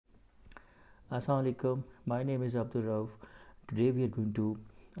Assalamualaikum. My name is Abdul Rauf. Today we are going to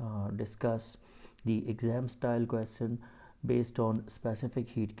discuss the exam style question based on specific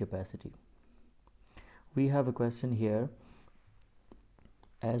heat capacity. We have a question here.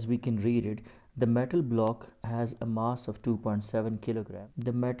 As we can read it, the metal block has a mass of 2.7 kilogram.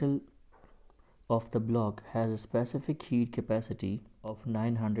 The metal of the block has a specific heat capacity of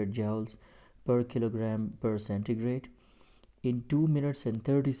 900 joules per kilogram per centigrade. In 2 minutes and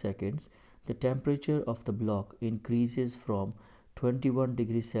 30 seconds, the temperature of the block increases from 21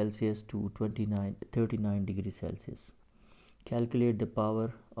 degrees Celsius to 39 degrees Celsius. Calculate the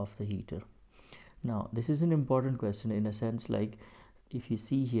power of the heater. Now, this is an important question in a sense, like if you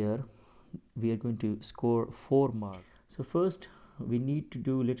see here, we are going to score 4 marks. So first, we need to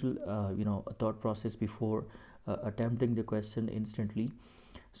do little, a thought process before attempting the question instantly.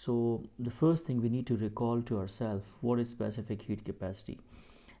 So the first thing we need to recall to ourselves, what is specific heat capacity?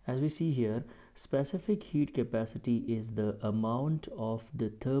 As we see here, specific heat capacity is the amount of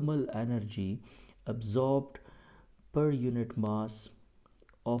the thermal energy absorbed per unit mass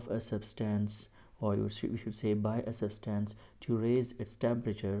of a substance, or we should say by a substance, to raise its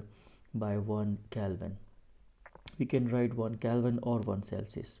temperature by 1 Kelvin. We can write 1 Kelvin or 1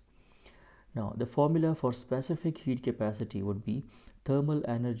 Celsius. Now, the formula for specific heat capacity would be thermal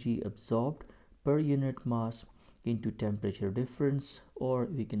energy absorbed per unit mass into temperature difference, or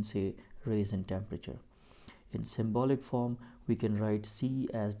we can say raise in temperature. In symbolic form, we can write C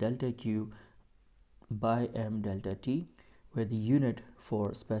as delta Q by M delta T, where the unit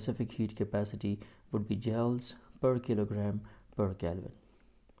for specific heat capacity would be joules per kilogram per Kelvin.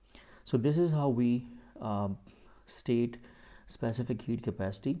 So this is how we state specific heat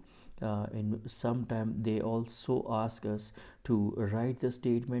capacity. In some time they also ask us to write the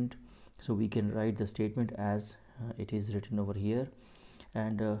statement, so we can write the statement as it is written over here.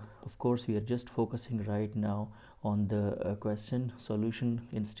 And of course we are just focusing right now on the question solution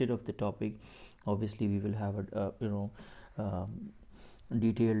instead of the topic. Obviously we will have a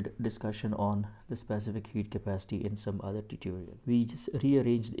detailed discussion on the specific heat capacity in some other tutorial. We just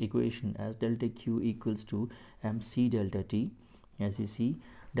rearrange the equation as delta Q equals to mc delta T. As you see,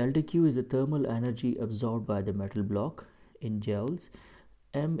 delta Q is the thermal energy absorbed by the metal block in joules,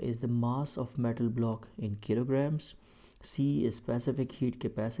 M is the mass of metal block in kilograms, C is specific heat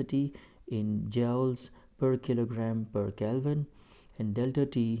capacity in joules per kilogram per Kelvin, and delta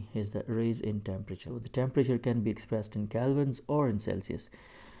T is the raise in temperature. So the temperature can be expressed in kelvins or in Celsius.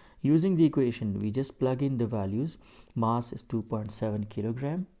 Using the equation, we just plug in the values. Mass is 2.7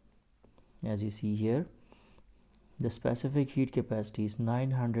 kilogram, as you see here. The specific heat capacity is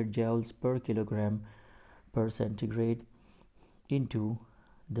 900 joules per kilogram per centigrade into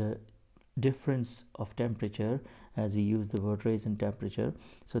the difference of temperature, as we use the word raise in temperature.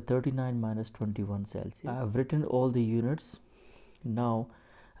 So 39 minus 21 Celsius. I have written all the units. Now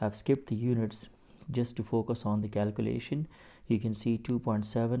I've skipped the units just to focus on the calculation. You can see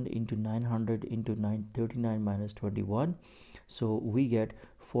 2.7 into 900 into 39 minus 21. So we get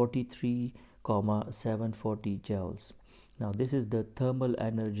 43,740 joules. Now this is the thermal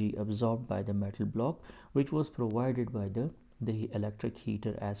energy absorbed by the metal block, which was provided by the electric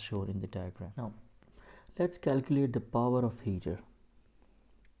heater as shown in the diagram. Now let's calculate the power of heater.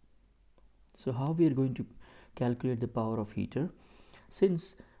 So how we are going to calculate the power of heater?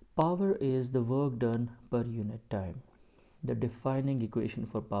 Since power is the work done per unit time, the defining equation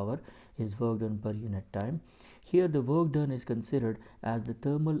for power is work done per unit time. Here the work done is considered as the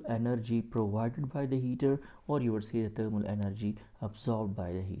thermal energy provided by the heater, or you would say the thermal energy absorbed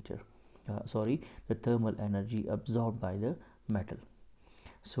by the heater. The thermal energy absorbed by the metal.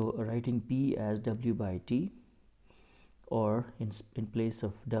 So writing P as W by T, or in place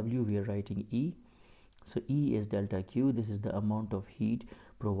of W we are writing E. So E is delta Q. This is the amount of heat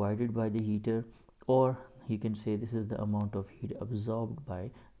provided by the heater, or you can say this is the amount of heat absorbed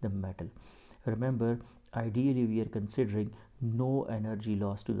by the metal. Remember, ideally we are considering no energy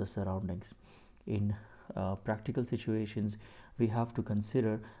loss to the surroundings. In practical situations, we have to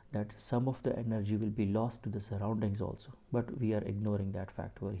consider that some of the energy will be lost to the surroundings also, but we are ignoring that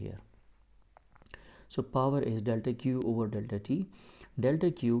fact over here. So power is delta Q over delta T.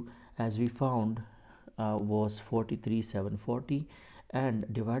 Delta Q, as we found, was 43,740 and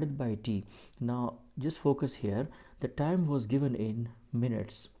divided by T. Now just focus here. The time was given in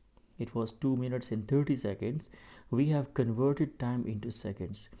minutes. It was 2 minutes and 30 seconds. We have converted time into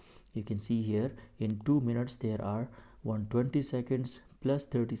seconds. You can see here in 2 minutes there are 120 seconds plus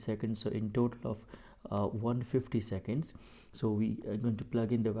 30 seconds, so in total of 150 seconds. So we are going to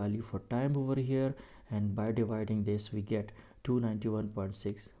plug in the value for time over here, and by dividing this we get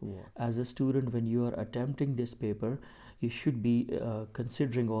 291.6 watt. As a student, when you are attempting this paper, you should be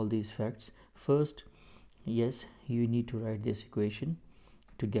considering all these facts. First, yes, you need to write this equation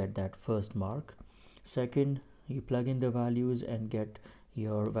to get that first mark. Second, you plug in the values and get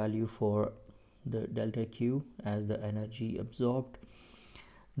your value for the delta Q as the energy absorbed.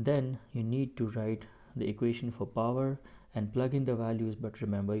 Then you need to write the equation for power and plug in the values, but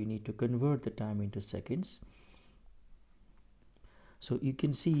remember you need to convert the time into seconds. So you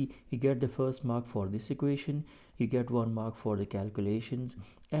can see you get the first mark for this equation, you get 1 mark for the calculations,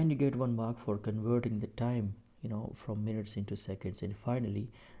 and you get 1 mark for converting the time, from minutes into seconds, and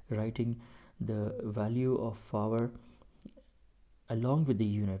finally writing the value of power along with the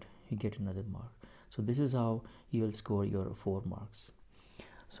unit, you get another mark. So this is how you will score your 4 marks.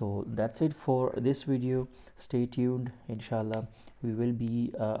 So that's it for this video. Stay tuned, inshallah. We will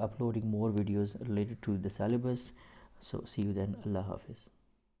be uploading more videos related to the syllabus. So see you then. Allah Hafiz.